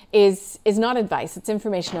is not advice. It's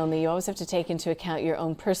information only. You always have to take into account your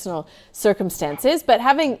own personal circumstances. But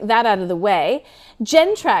having that out of the way,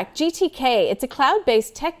 Gentrack, GTK, it's a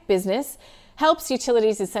cloud-based tech business, helps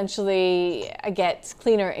utilities essentially get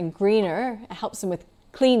cleaner and greener, it helps them with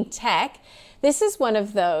clean tech. This is one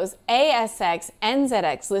of those ASX,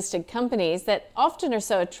 NZX listed companies that often are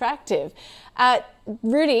so attractive.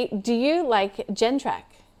 Rudi, do you like Gentrack?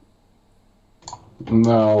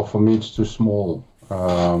 No, for me it's too small.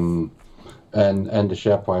 And the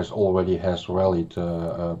share price already has rallied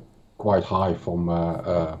quite high from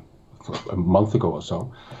a month ago or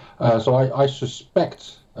so. So I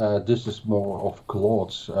suspect this is more of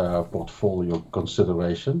Claude's portfolio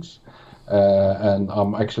considerations. And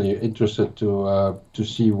I'm actually interested to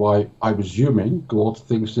see why I'm assuming Claude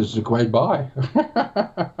thinks this is a great buy.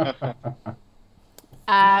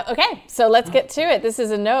 Okay, so let's get to it. This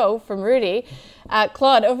is a no from Rudi.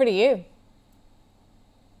 Claude, over to you.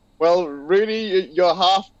 Well, Rudi, you're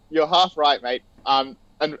half right, mate. And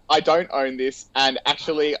I don't own this. And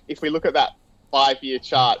actually, if we look at that 5-year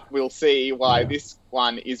chart, we'll see why this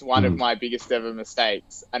one is one of my biggest ever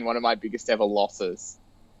mistakes and one of my biggest ever losses.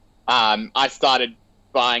 I started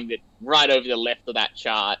buying it right over the left of that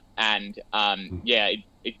chart, and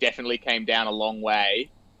it definitely came down a long way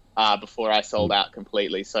before I sold out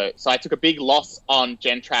completely. So I took a big loss on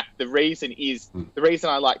Gentrack. The reason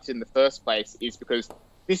I liked it in the first place is because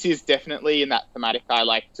this is definitely in that thematic I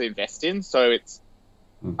like to invest in. So it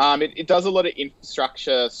does a lot of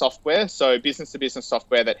infrastructure software, so business-to-business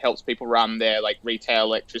software that helps people run their retail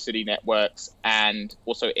electricity networks and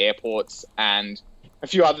also airports and a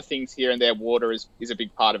few other things here and there. Water is a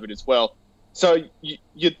big part of it as well. So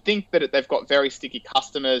you'd think that they've got very sticky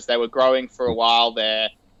customers. They were growing for a while there.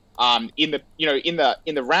 In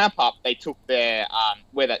the ramp up, they took their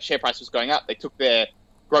where that share price was going up. They took their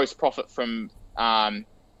gross profit from their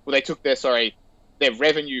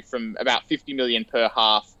revenue from about 50 million per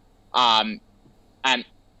half, and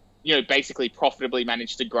basically profitably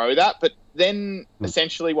managed to grow that. But then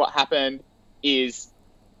essentially what happened is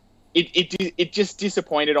it just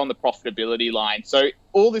disappointed on the profitability line. So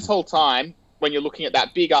all this whole time, when you're looking at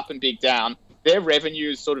that big up and big down, their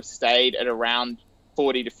revenues sort of stayed at around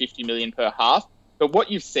 40 to 50 million per half. But what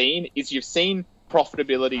you've seen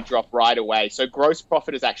profitability drop right away. So gross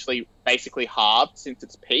profit is actually basically halved since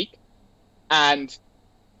its peak. And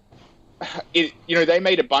they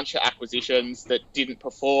made a bunch of acquisitions that didn't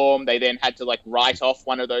perform. They then had to like write off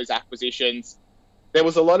one of those acquisitions. There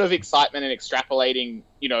was a lot of excitement and extrapolating,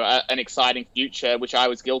 an exciting future, which I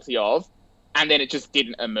was guilty of. And then it just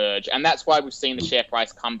didn't emerge. And that's why we've seen the share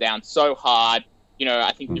price come down so hard.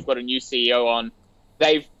 I think you've got a new CEO on.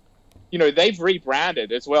 They've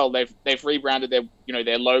rebranded as well. They've rebranded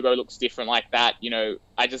their logo looks different like that.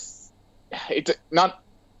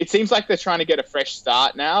 It seems like they're trying to get a fresh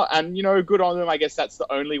start now, and good on them. I guess that's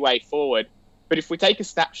the only way forward. But if we take a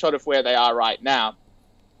snapshot of where they are right now,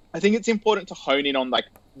 I think it's important to hone in on like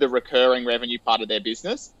the recurring revenue part of their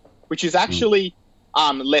business, which is actually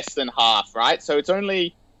less than half, right? So it's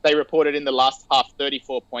only, they reported in the last half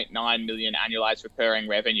 34.9 million annualized recurring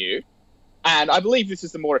revenue. And I believe this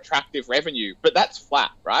is the more attractive revenue, but that's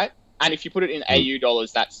flat, right? And if you put it in AU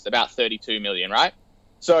dollars, that's about 32 million, right?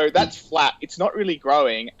 So that's flat. It's not really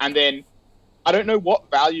growing. And then I don't know what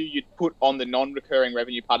value you'd put on the non-recurring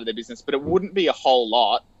revenue part of their business, but it wouldn't be a whole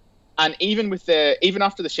lot. And even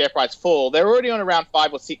after the share price fall, they're already on around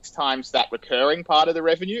 5 or 6 times that recurring part of the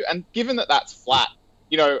revenue. And given that that's flat,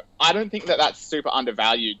 I don't think that that's super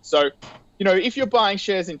undervalued. So, if you're buying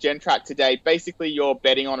shares in Gentrack today, basically you're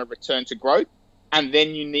betting on a return to growth, and then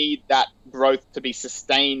you need that growth to be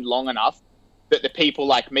sustained long enough that the people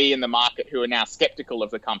like me in the market who are now skeptical of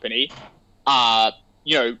the company,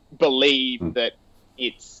 believe that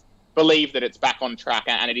it's back on track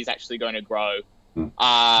and it is actually going to grow.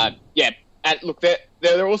 And look, there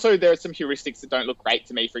are some heuristics that don't look great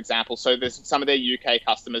to me. For example, so there's some of their UK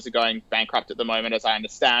customers are going bankrupt at the moment, as I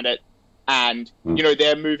understand it, and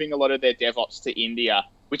they're moving a lot of their DevOps to India,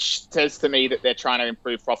 which says to me that they're trying to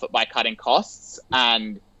improve profit by cutting costs,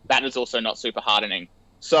 and that is also not super hardening.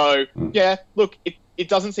 So look, it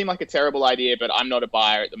doesn't seem like a terrible idea, but I'm not a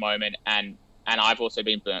buyer at the moment, and I've also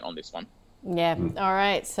been burnt on this one. Yeah. All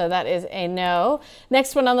right. So that is a no.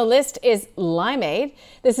 Next one on the list is Limeade.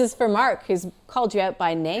 This is for Mark, who's called you out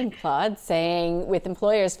by name, Claude, saying with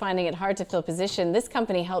employers finding it hard to fill position, this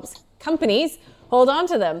company helps companies hold on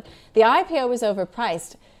to them. The IPO was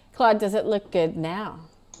overpriced. Claude, does it look good now?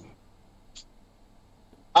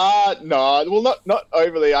 No, well, not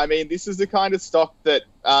overly. I mean, this is the kind of stock that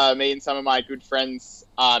me and some of my good friends,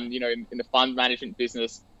 in the fund management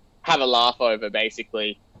business, have a laugh over.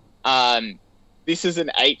 Basically, this is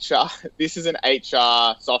an HR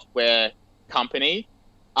software company.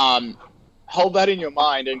 Hold that in your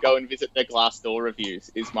mind and go and visit their Glassdoor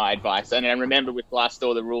reviews is my advice. And remember, with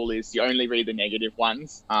Glassdoor, the rule is you only read the negative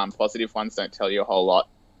ones. Positive ones don't tell you a whole lot.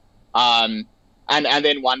 And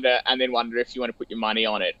then wonder if you want to put your money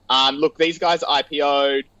on it. Look, these guys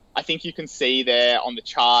IPO'd. I think you can see there on the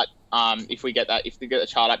chart. If we get the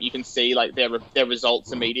chart up, you can see like their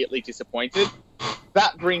results immediately disappointed.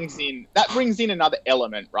 That brings in another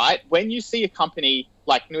element, right? When you see a company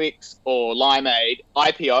like Nuix or Limeade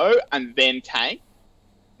IPO and then tank,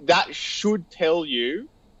 that should tell you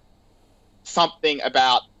something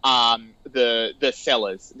about the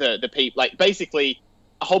sellers, the people. Like basically,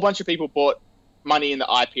 a whole bunch of people bought money in the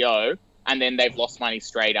IPO and then they've lost money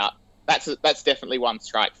straight up. That's definitely one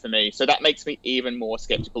strike for me. So that makes me even more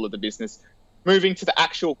skeptical of the business. Moving to the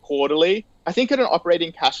actual quarterly, I think at an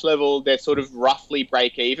operating cash level, they're sort of roughly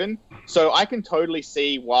break even. So I can totally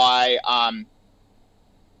see why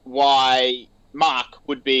Mark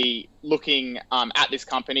would be looking at this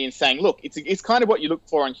company and saying, look, it's kind of what you look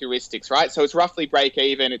for on heuristics, right? So it's roughly break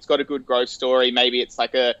even. It's got a good growth story. Maybe it's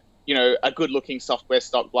like a good looking software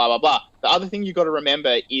stock, blah, blah, blah. The other thing you got to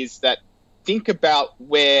remember is that think about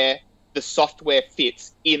where the software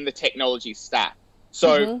fits in the technology stack.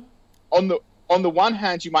 So on the one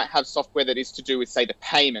hand, you might have software that is to do with, say, the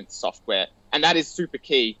payment software, and that is super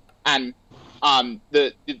key. And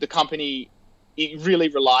the company, it really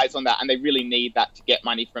relies on that, and they really need that to get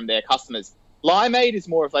money from their customers. Limeade is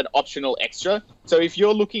more of an optional extra. So if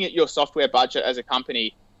you're looking at your software budget as a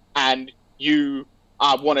company and you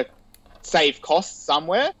want to save costs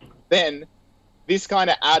somewhere, then this kind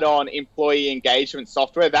of add-on employee engagement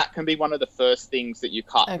software, that can be one of the first things that you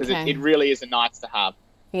cut, because it really is a nice to have.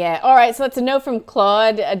 Yeah. All right. So that's a no from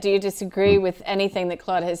Claude. Do you disagree with anything that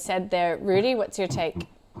Claude has said there? Rudy, what's your take?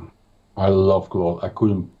 I love Claude. I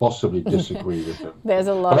couldn't possibly disagree with him. There's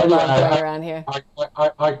a lot of love going around here.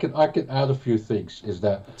 I can add a few things. Is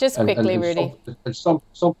that just quickly, Rudy? It's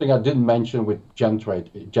something I didn't mention with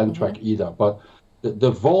Gentrack either, but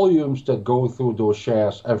the volumes that go through those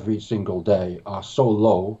shares every single day are so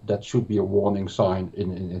low that should be a warning sign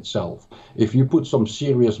in itself. If you put some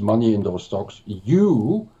serious money in those stocks,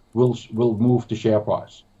 you will move the share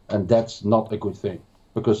price, and that's not a good thing.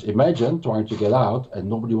 Because imagine trying to get out and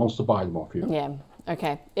nobody wants to buy them off you. Yeah.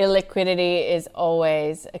 Okay. Illiquidity is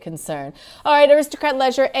always a concern. All right. Aristocrat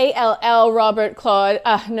Leisure, ALL, Robert, Claude.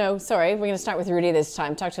 No, sorry. We're going to start with Rudi this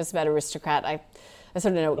time. Talk to us about Aristocrat. I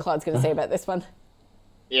sort of know what Claude's going to say about this one.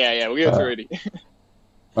 Yeah. We'll give it to Rudi.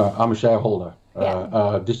 I'm a shareholder.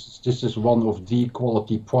 This is one of the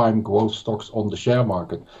quality prime growth stocks on the share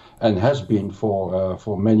market, and has been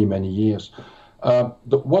for many years.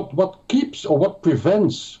 What keeps or what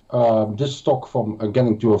prevents this stock from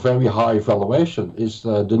getting to a very high valuation is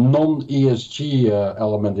the non-ESG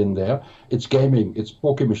element in there. It's gaming, it's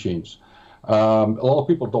poker machines. A lot of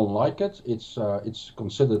people don't like it. It's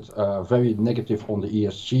considered very negative on the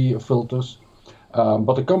ESG filters.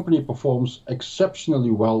 But the company performs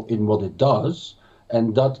exceptionally well in what it does,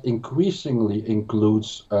 and that increasingly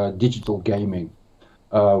includes digital gaming,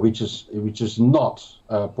 which is not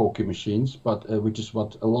poker machines, but which is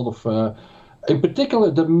what a lot of, in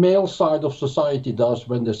particular, the male side of society does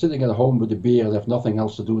when they're sitting at home with a beer and have nothing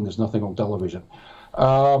else to do and there's nothing on television.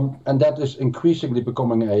 And that is increasingly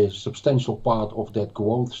becoming a substantial part of that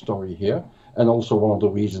growth story here, and also one of the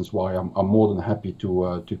reasons why I'm more than happy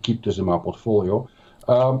to keep this in my portfolio.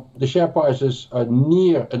 The share price is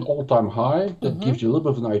near an all-time high. That gives you a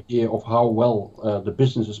little bit of an idea of how well the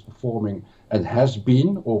business is performing and has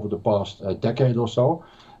been over the past decade or so.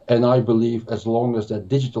 And I believe as long as that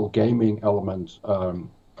digital gaming element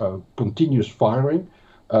continues firing,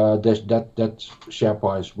 that share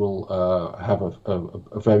price will have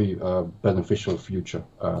a very beneficial future.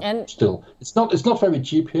 And still, it's not very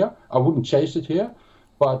cheap here. I wouldn't chase it here,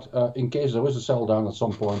 but in case there is a sell down at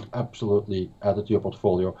some point, absolutely add it to your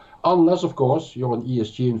portfolio. Unless, of course, you're an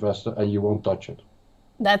ESG investor and you won't touch it.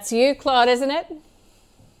 That's you, Claude, isn't it?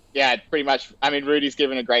 Yeah, pretty much. I mean, Rudi's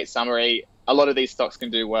given a great summary. A lot of these stocks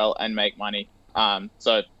can do well and make money.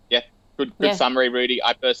 So yeah, good summary, Rudi.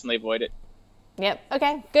 I personally avoid it. Yep.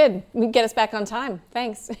 Okay, good. We get us back on time.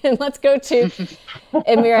 Thanks. And let's go to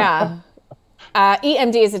Emira.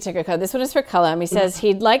 EMD is a ticker code. This one is for Cullum. He says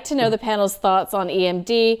he'd like to know the panel's thoughts on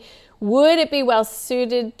EMD. Would it be well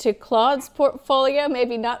suited to Claude's portfolio?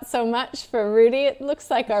 Maybe not so much for Rudi. It looks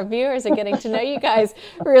like our viewers are getting to know you guys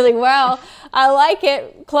really well. I like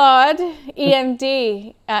it. Claude,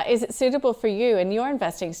 EMD, is it suitable for you and your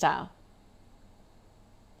investing style?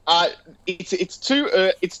 It's too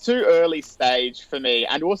early stage for me,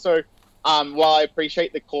 and also while I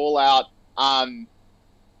appreciate the call out,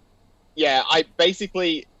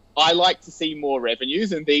 I like to see more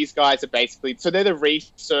revenues, and these guys are basically they're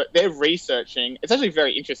researching. It's actually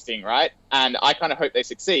very interesting, right? And I kind of hope they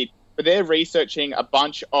succeed. But they're researching a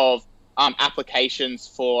bunch of applications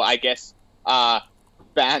for, I guess,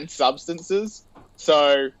 banned substances.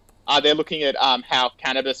 So they're looking at how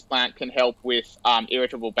cannabis plant can help with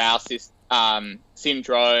irritable bowel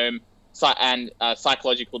syndrome and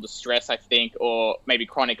psychological distress, I think, or maybe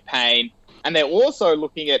chronic pain. And they're also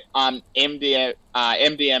looking at MDMA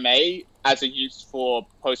as a use for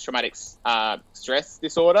post-traumatic stress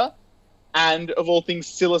disorder, and of all things,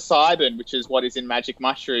 psilocybin, which is what is in magic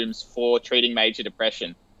mushrooms for treating major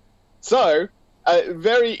depression. So,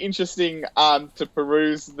 very interesting to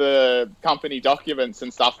peruse the company documents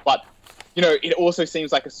and stuff, but it also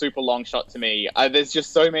seems like a super long shot to me. There's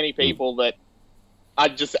just so many people that are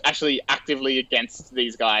just actually actively against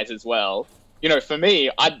these guys as well. For me,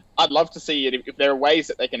 I'd love to see it. If there are ways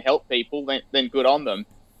that they can help people, then good on them.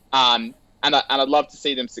 And I'd love to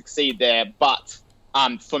see them succeed there. But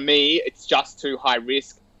for me, it's just too high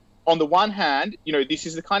risk. On the one hand, this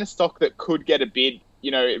is the kind of stock that could get a bid.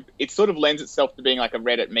 It sort of lends itself to being like a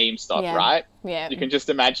Reddit meme stock, right? Yeah. You can just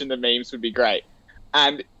imagine the memes would be great.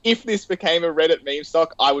 And if this became a Reddit meme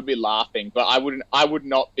stock, I would be laughing, but I would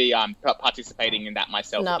not be participating in that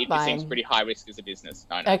myself. It seems pretty high risk as a business.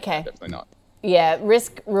 No, okay. Definitely not. Yeah,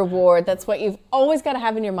 risk reward. That's what you've always got to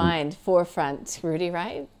have in your mind, forefront, Rudi,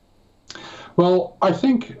 right? Well, I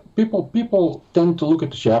think people tend to look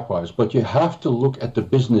at the share price, but you have to look at the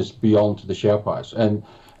business beyond the share price. And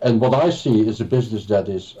what I see is a business that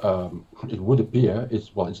is, it would appear,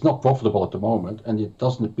 it's not profitable at the moment, and it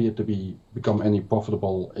doesn't appear to become any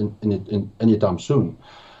profitable in anytime soon.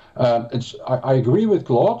 I agree with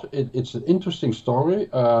Claude. It's an interesting story.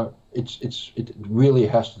 It really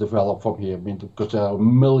has to develop from here. I mean, because there are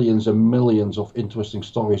millions and millions of interesting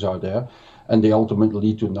stories out there, and they ultimately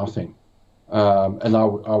lead to nothing. And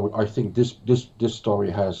I think this story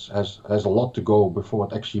has a lot to go before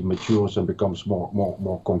it actually matures and becomes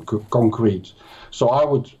more concrete. So I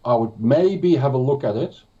would maybe have a look at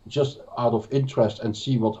it just out of interest and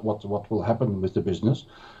see what will happen with the business.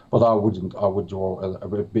 but I wouldn't. I would draw a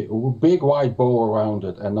big wide bow around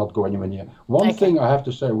it and not go anywhere near. One thing I have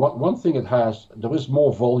to say, one thing it has, there is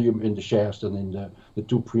more volume in the shares than in the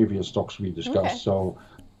two previous stocks we discussed. So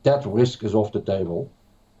that risk is off the table.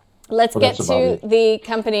 Let's get to the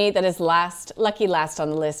company that is lucky last on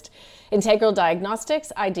the list. Integral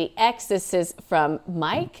Diagnostics, IDX. This is from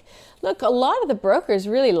Mike. Look, a lot of the brokers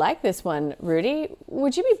really like this one, Rudi.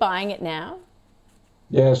 Would you be buying it now?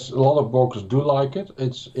 Yes, a lot of brokers do like it.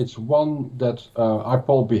 It's one that I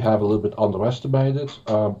probably have a little bit underestimated.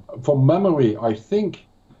 From memory, I think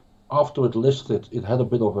after it listed, it had a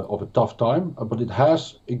bit of a tough time, but it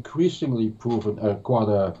has increasingly proven quite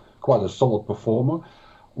a solid performer.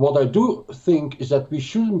 What I do think is that we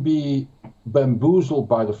shouldn't be bamboozled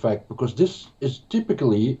by the fact, because this is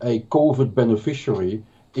typically a COVID beneficiary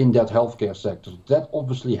in that healthcare sector. That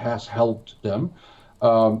obviously has helped them.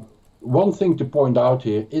 One thing to point out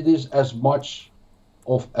here, it is as much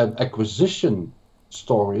of an acquisition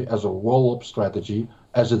story as a roll-up strategy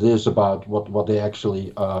as it is about what they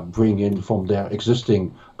actually bring in from their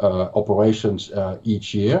existing operations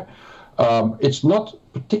each year. It's not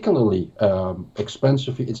particularly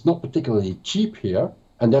expensive. It's not particularly cheap here,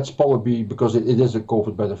 and that's probably because it is a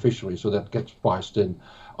COVID beneficiary, so that gets priced in.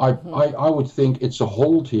 I would think it's a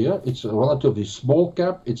hold here. It's a relatively small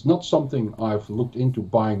cap. It's not something I've looked into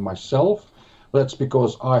buying myself, but that's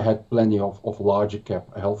because I had plenty of larger cap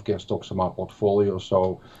healthcare stocks in my portfolio.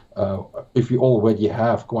 So if you already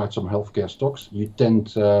have quite some healthcare stocks, you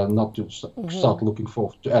tend not to start looking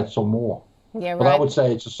to add some more. Yeah, but I would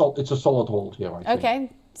say it's a solid hold here, I think. Okay,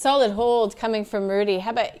 solid hold coming from Rudi.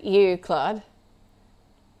 How about you, Claude?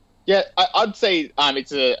 Yeah, I'd say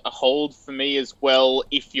it's a hold for me as well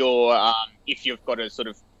if you've got a sort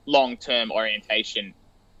of long-term orientation.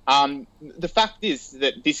 The fact is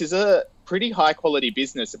that this is a pretty high-quality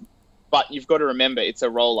business, but you've got to remember it's a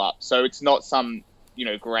roll-up, so it's not some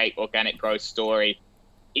great organic growth story.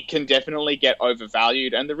 It can definitely get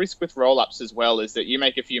overvalued. And the risk with roll-ups as well is that you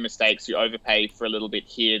make a few mistakes, you overpay for a little bit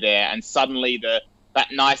here, there, and suddenly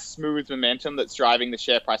that nice smooth momentum that's driving the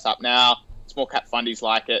share price up now, small cap fundies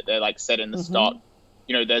like it, they're like set in the stock.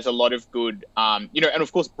 There's a lot of good, and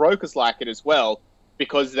of course brokers like it as well,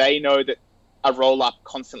 because they know that a roll-up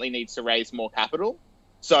constantly needs to raise more capital.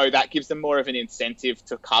 So that gives them more of an incentive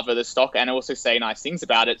to cover the stock and also say nice things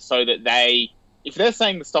about it, so that if they're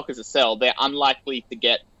saying the stock is a sell, they're unlikely to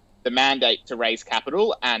get the mandate to raise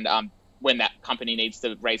capital, and when that company needs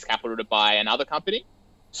to raise capital to buy another company.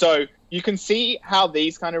 So you can see how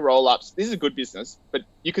these kind of roll-ups, this is a good business, but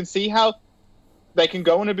you can see how they can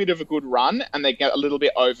go on a bit of a good run and they get a little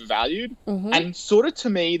bit overvalued. And sort of to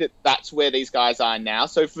me, that's where these guys are now.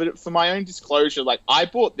 So for my own disclosure, like I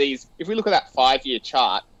bought these, if we look at that 5-year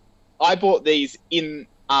chart, I bought these in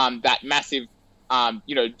that massive,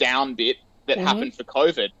 down bit that happened for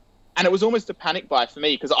COVID. And it was almost a panic buy for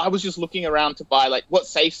me, because I was just looking around to buy like what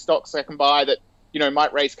safe stocks I can buy that,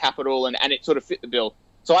 might raise capital, and it sort of fit the bill.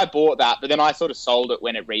 So I bought that, but then I sort of sold it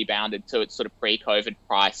when it rebounded to its sort of pre-COVID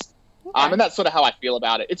price. And that's sort of how I feel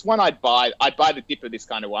about it. It's one I'd buy. I'd buy the dip of this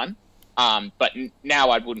kind of one. But now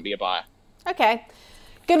I wouldn't be a buyer. Okay.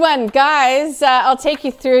 Good one, guys. I'll take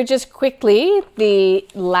you through just quickly the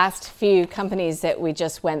last few companies that we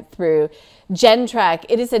just went through. Gentrack,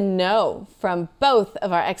 it is a no from both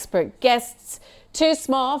of our expert guests. Too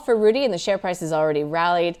small for Rudi, and the share price has already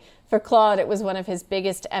rallied. For Claude, it was one of his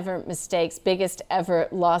biggest ever mistakes, biggest ever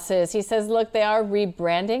losses. He says, look, they are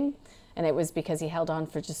rebranding, and it was because he held on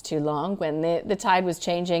for just too long when the tide was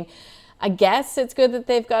changing. I guess it's good that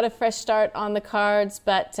they've got a fresh start on the cards,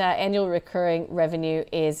 but annual recurring revenue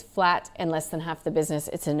is flat and less than half the business.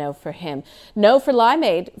 It's a no for him. No for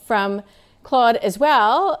Limeade from Claude as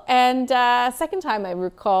well. And second time I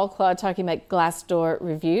recall Claude talking about Glassdoor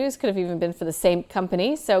reviews. Could have even been for the same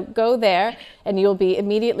company. So go there and you'll be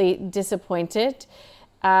immediately disappointed.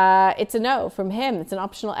 It's a no from him. It's an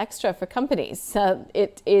optional extra for companies. So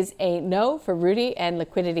it is a no for Rudi, and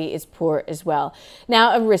liquidity is poor as well.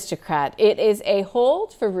 Now, Aristocrat. It is a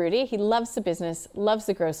hold for Rudi. He loves the business, loves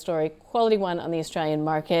the growth story, quality one on the Australian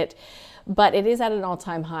market, but it is at an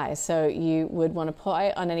all-time high. So you would want to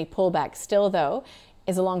buy on any pullback. Still, though,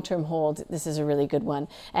 is a long-term hold. This is a really good one.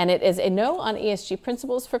 And it is a no on ESG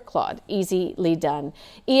principles for Claude. Easily done.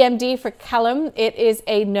 EMD for Callum. It is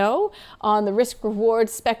a no on the risk-reward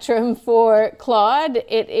spectrum for Claude.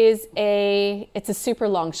 It's a super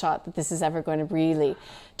long shot that this is ever going to really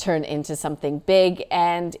turn into something big.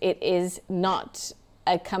 And it is not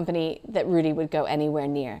a company that Rudi would go anywhere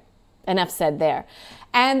near. Enough said there.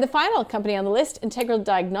 And the final company on the list, Integral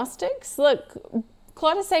Diagnostics. Look,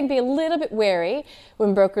 Claude is saying be a little bit wary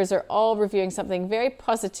when brokers are all reviewing something very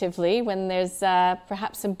positively when there's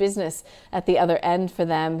perhaps some business at the other end for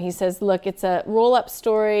them. He says, look, it's a roll-up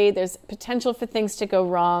story. There's potential for things to go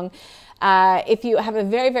wrong. If you have a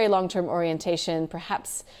very, very long-term orientation,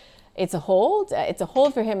 perhaps it's a hold. It's a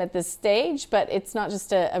hold for him at this stage, but it's not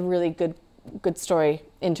just a really good story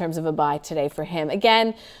in terms of a buy today for him.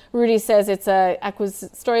 Again, Rudi says it's a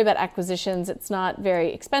story about acquisitions. It's not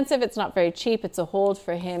very expensive. It's not very cheap. It's a hold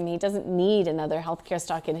for him. He doesn't need another healthcare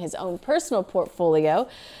stock in his own personal portfolio,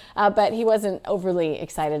 but he wasn't overly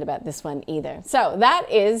excited about this one either. So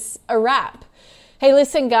that is a wrap. Hey,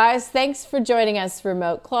 listen, guys, thanks for joining us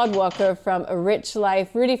remote. Claude Walker from A Rich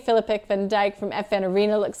Life, Rudi Filapek-Vandyck from FN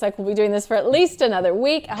Arena. Looks like we'll be doing this for at least another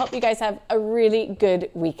week. I hope you guys have a really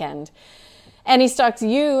good weekend. Any stocks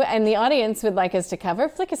you and the audience would like us to cover,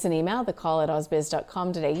 flick us an email,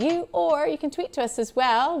 thecall@ausbiz.com.au, or you can tweet to us as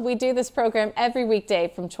well. We do this program every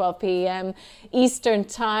weekday from 12 p.m. Eastern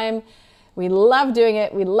Time. We love doing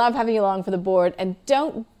it. We love having you along for the board. And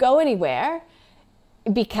don't go anywhere,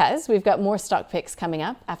 because we've got more stock picks coming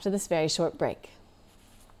up after this very short break.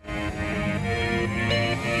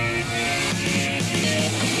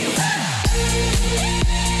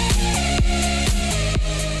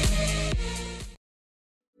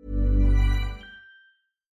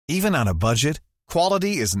 Even on a budget,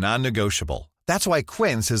 quality is non-negotiable. That's why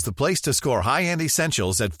Quince is the place to score high-end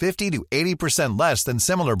essentials at 50 to 80% less than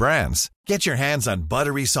similar brands. Get your hands on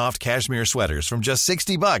buttery soft cashmere sweaters from just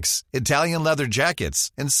 $60, Italian leather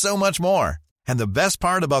jackets, and so much more. And the best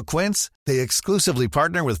part about Quince, they exclusively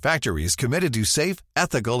partner with factories committed to safe,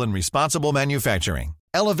 ethical, and responsible manufacturing.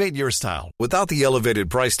 Elevate your style without the elevated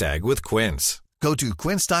price tag with Quince. Go to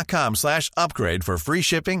quince.com/upgrade for free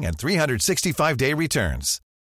shipping and 365-day returns.